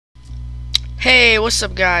Hey, what's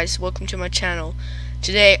up guys? Welcome to my channel.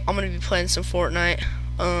 Today I'm gonna be playing some Fortnite.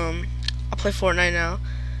 I play Fortnite now.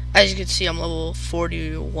 As you can see, I'm level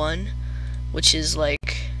 41, which is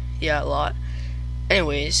like, yeah, a lot.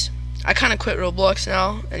 Anyways, I kinda quit Roblox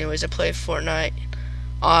now. Anyways, I play Fortnite.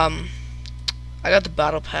 I got the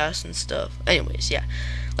battle pass and stuff. Anyways, yeah.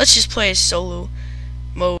 Let's just play solo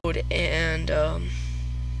mode and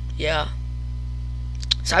yeah.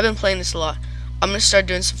 So I've been playing this a lot. I'm gonna start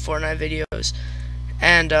doing some Fortnite videos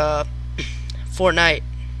and Fortnite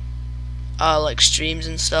like streams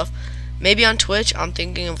and stuff. Maybe on Twitch. I'm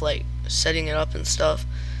thinking of like setting it up and stuff.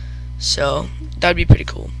 So that'd be pretty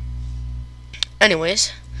cool.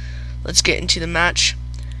 Anyways, let's get into the match.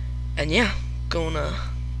 And yeah, gonna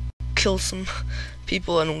kill some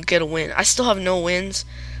people and get a win. I still have no wins,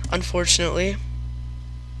 unfortunately.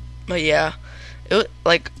 But yeah,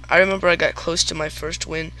 like I remember I got close to my first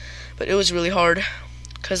win, but it was really hard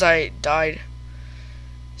because I died.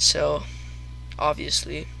 So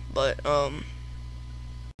obviously, but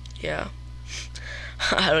yeah,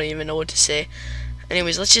 I don't even know what to say.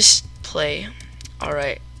 Anyways, let's just play. All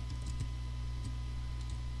right,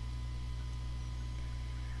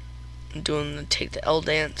 I'm doing the take the L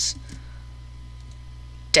dance.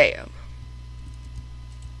 Damn.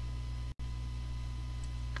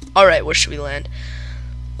 Alright, where should we land?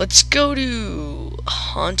 Let's go to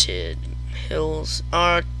Haunted Hills.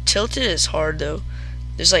 Tilted is hard though.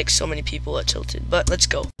 There's like so many people at Tilted, but let's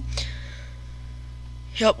go.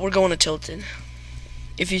 Yep, we're going to Tilted.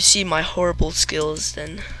 If you see my horrible skills,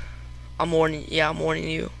 then I'm warning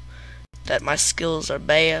you that my skills are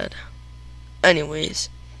bad. Anyways,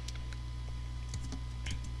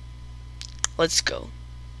 let's go.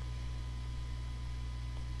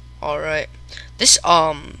 Alright. This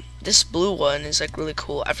blue one is like really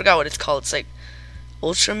cool. I forgot what it's called. It's like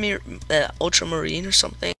ultramarine or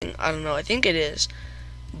something. I don't know. I think it is.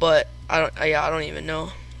 But I don't even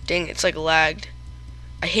know. Dang, it's like lagged.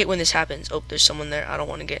 I hate when this happens. Oh, there's someone there. I don't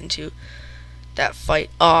want to get into that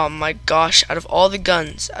fight. Oh my gosh, out of all the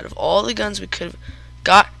guns we could have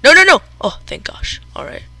got. No. Oh, thank gosh.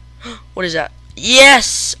 Alright. What is that?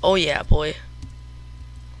 Yes! Oh yeah, boy.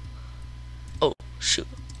 Oh, shoot.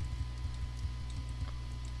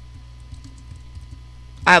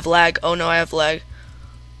 I have lag. Oh no, I have lag.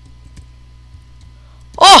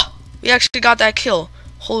 Oh! We actually got that kill.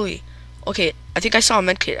 Holy. Okay, I think I saw a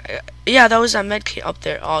medkit. Yeah, that was that medkit up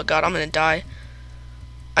there. Oh god, I'm gonna die.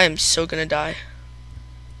 I am so gonna die.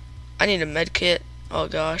 I need a medkit. Oh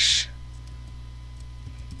gosh.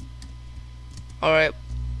 Alright.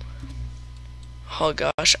 Oh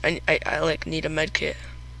gosh, I like need a medkit.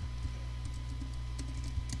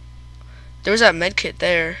 There was that medkit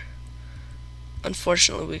there.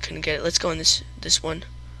 Unfortunately, we couldn't get it. Let's go in this one.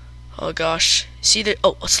 Oh gosh. See there?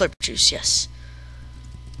 Oh, a slurp juice. Yes.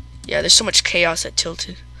 Yeah, there's so much chaos at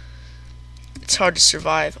Tilted. It's hard to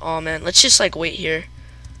survive. Oh man, let's just like wait here.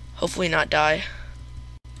 Hopefully not die.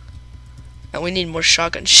 And we need more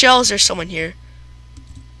shotgun shells. There's someone here.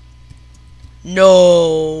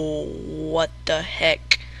 No. What the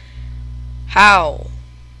heck? How?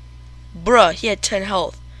 Bruh, he had 10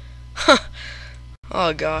 health.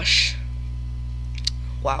 Oh gosh.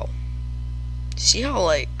 Wow. See how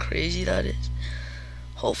like crazy that is?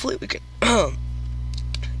 Hopefully we can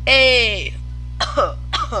Hey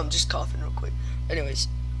I'm just coughing real quick. Anyways.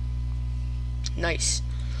 Nice.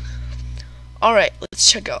 Alright,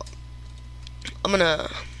 let's check out. I'm gonna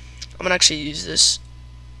actually use this.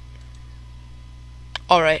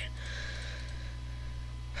 Alright.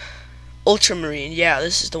 Ultramarine, yeah,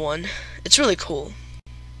 this is the one. It's really cool.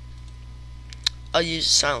 I'll use a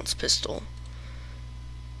silence pistol.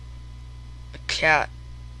 Cat.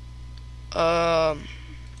 Yeah,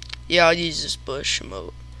 I'll use this bush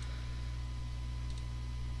emote.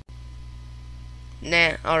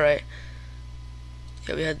 Nah, alright.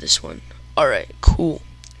 Yeah, we had this one. Alright, cool.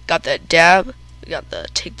 Got that dab. We got the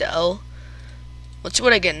take the L. Let's see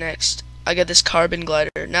what I get next. I got this carbon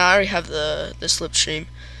glider. Now I already have the slipstream.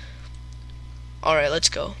 Alright, let's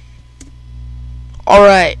go.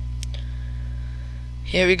 Alright.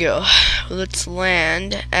 Here we go. Let's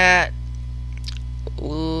land at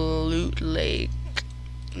Loot Lake.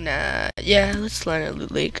 Nah, yeah, let's land at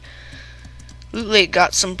Loot Lake. Loot Lake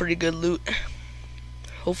got some pretty good loot.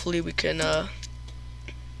 Hopefully we can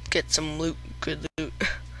get some good loot.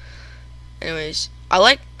 Anyways,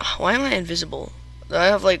 why am I invisible? Do I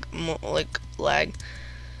have like lag?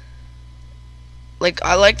 Like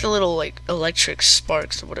I like the little like electric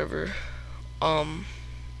sparks or whatever.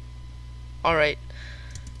 Alright.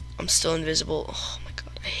 I'm still invisible. Oh my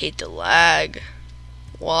god, I hate the lag.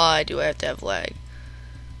 Why do I have to have lag?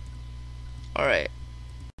 Alright.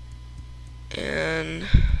 And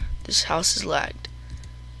this house is lagged.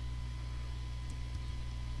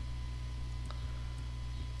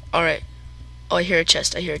 Alright. Oh, I hear a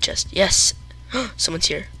chest. I hear a chest. Yes! Someone's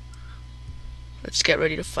here. Let's get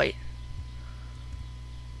ready to fight.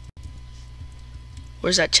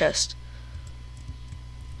 Where's that chest?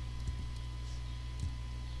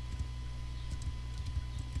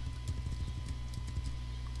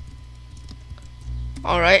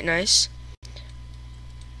 Alright, nice.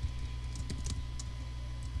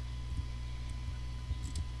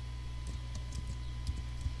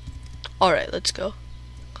 Alright, let's go.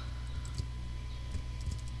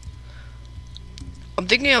 I'm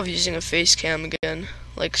thinking of using a face cam again,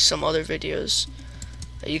 like some other videos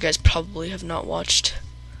that you guys probably have not watched.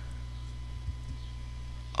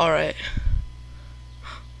 Alright.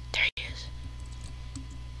 There he is.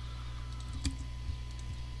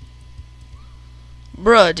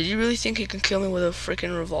 Bruh, did you really think he can kill me with a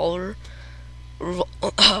freaking revolver?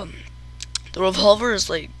 The revolver is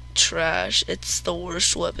like trash. It's the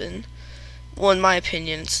worst weapon. Well, in my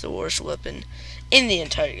opinion, it's the worst weapon in the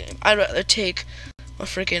entire game. I'd rather take a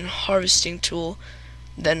freaking harvesting tool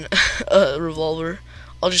than a revolver.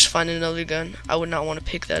 I'll just find another gun. I would not want to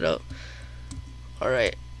pick that up.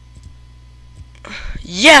 Alright.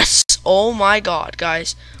 Yes! Oh my god,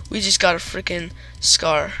 guys. We just got a freaking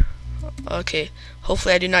scar. Okay.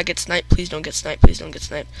 Hopefully I do not get sniped. Please don't get sniped. Please don't get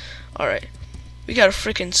sniped. Alright. We got a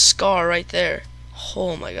freaking scar right there.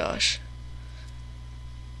 Oh my gosh.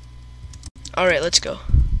 Alright, let's go.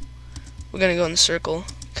 We're gonna go in the circle,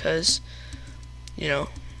 because, you know,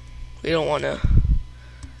 we don't want to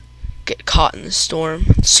get caught in the storm.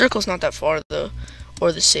 The circle's not that far, though.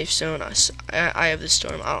 Or the safe zone. I have the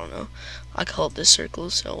storm. I don't know. I call it the circle,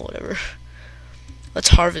 so whatever. Let's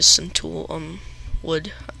harvest some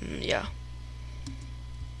wood. Yeah.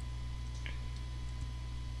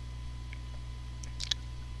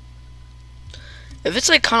 If it's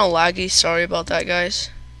like kind of laggy, sorry about that, guys.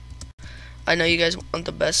 I know you guys want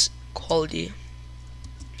the best quality,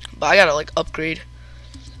 but I gotta like upgrade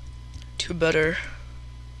to better.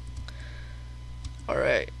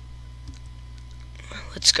 Alright,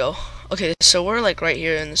 let's go. Okay, so we're like right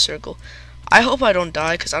here in the circle. I hope I don't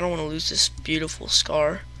die, because I don't want to lose this beautiful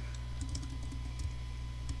scar.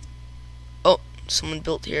 Oh, someone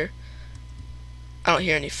built here. I don't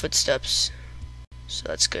hear any footsteps, so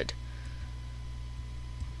that's good.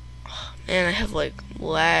 Oh, man, I have like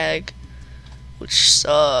lag, which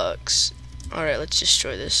sucks. Alright, let's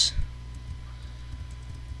destroy this.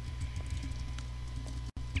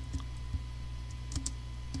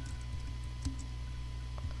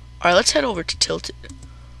 Alright, let's head over to Tilted.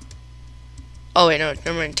 Oh wait, no,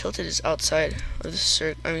 never mind. Tilted is outside of the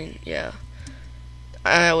circle. I mean, yeah.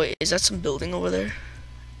 Wait, is that some building over there?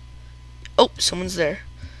 Oh, someone's there.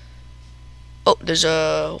 Oh, there's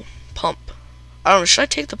a pump. I don't know, should I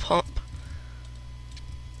take the pump?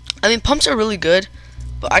 I mean, pumps are really good,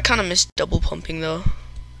 but I kind of miss double pumping, though.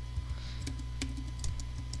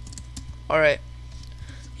 Alright.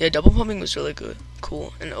 Yeah, double pumping was really good.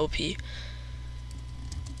 Cool, and OP.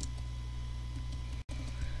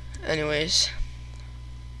 Anyways.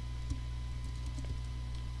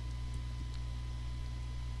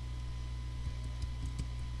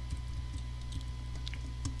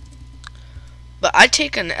 But I'd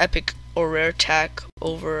take an epic or rare tack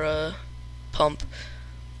over a pump.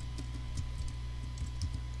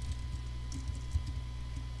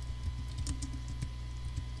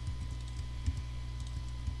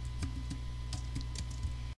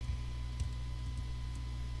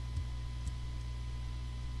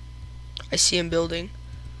 I see him building.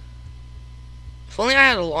 If only I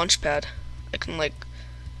had a launch pad, I can like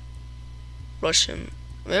rush him.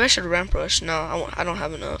 Maybe I should ramp rush. No, I don't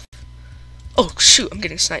have enough. Oh shoot, I'm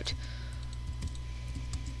getting sniped.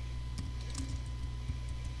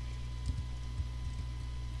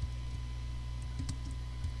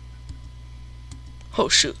 Oh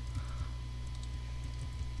shoot.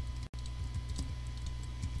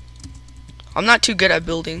 I'm not too good at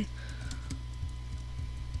building.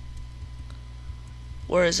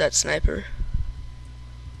 Where is that sniper?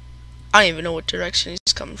 I don't even know what direction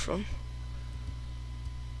he's coming from.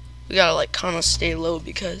 We gotta like kinda stay low,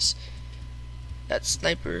 because that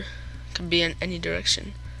sniper could be in any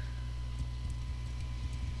direction.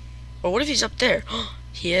 Or what if he's up there?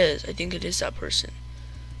 He is. I think it is that person.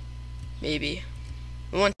 Maybe.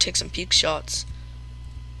 We want to take some peek shots.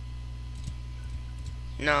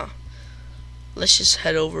 Nah. Let's just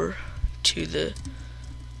head over to the...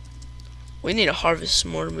 We need to harvest some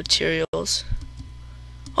more materials.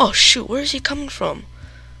 Oh shoot, where is he coming from?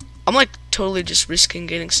 I'm like totally just risking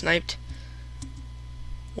getting sniped.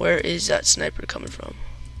 Where is that sniper coming from?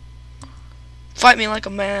 Fight me like a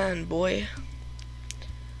man, boy.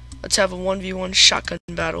 Let's have a 1v1 shotgun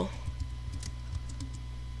battle.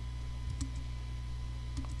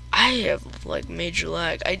 I have like major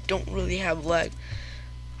lag. I don't really have lag.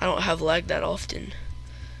 I don't have lag that often.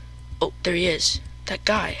 Oh, there he is. That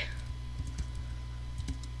guy.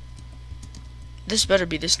 This better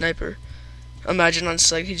be the sniper. Imagine on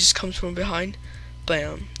sight, he just comes from behind.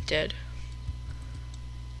 Bam, dead.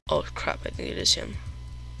 Oh crap, I think it is him.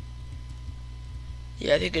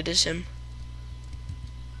 Yeah, I think it is him.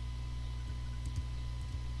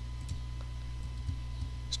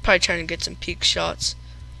 He's probably trying to get some peek shots.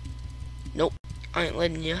 Nope, I ain't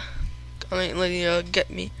letting you. I ain't letting you get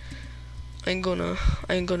me. I ain't gonna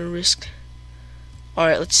risk.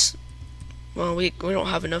 Alright, let's. Well, we don't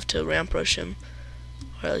have enough to ramp rush him.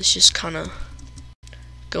 Alright, let's just kinda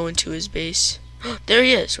go into his base. There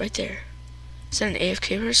he is, right there. Is that an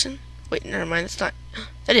AFK person? Wait, never mind, that's not.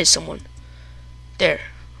 That is someone. There,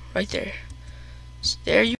 right there. So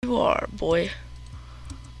there you are, boy.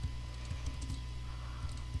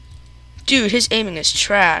 Dude, his aiming is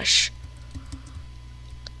trash.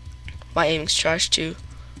 My aiming's trash too.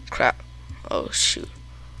 Crap. Oh shoot.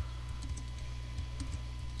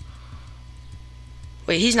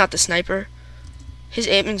 Wait, he's not the sniper. His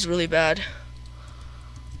aiming's really bad.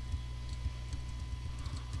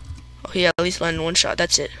 Oh, he at least landed one shot.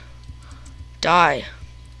 That's it. Die.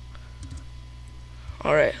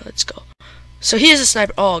 Alright, let's go. So he is a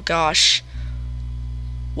sniper. Oh gosh.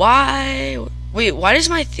 Why? Wait, why does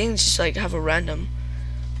my thing just like have a random,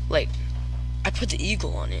 like, I put the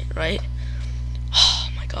eagle on it, right? Oh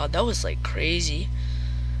my god, that was like crazy.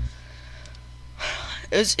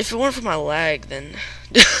 If it weren't for my lag, then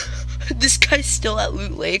this guy's still at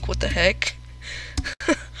Loot Lake. What the heck?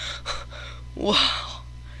 Wow.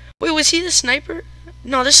 Wait, was he the sniper?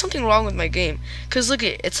 No, there's something wrong with my game. Cause look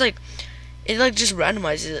at it's like it like just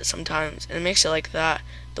randomizes it sometimes and it makes it like that,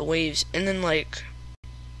 the waves, and then like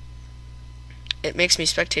it makes me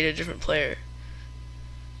spectate a different player.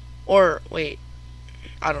 Or wait,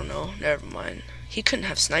 I don't know. Never mind. He couldn't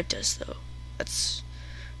have sniped us though. That's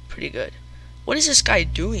pretty good. What is this guy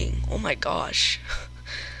doing? Oh my gosh.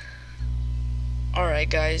 Alright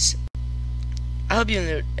guys, I hope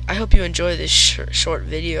you enjoy this short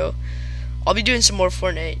video. I'll be doing some more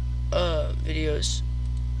Fortnite videos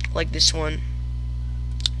like this one.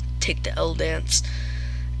 Take the L dance.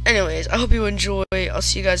 Anyways, I hope you enjoy. I'll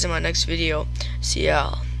see you guys in my next video. See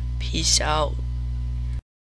ya. Peace out.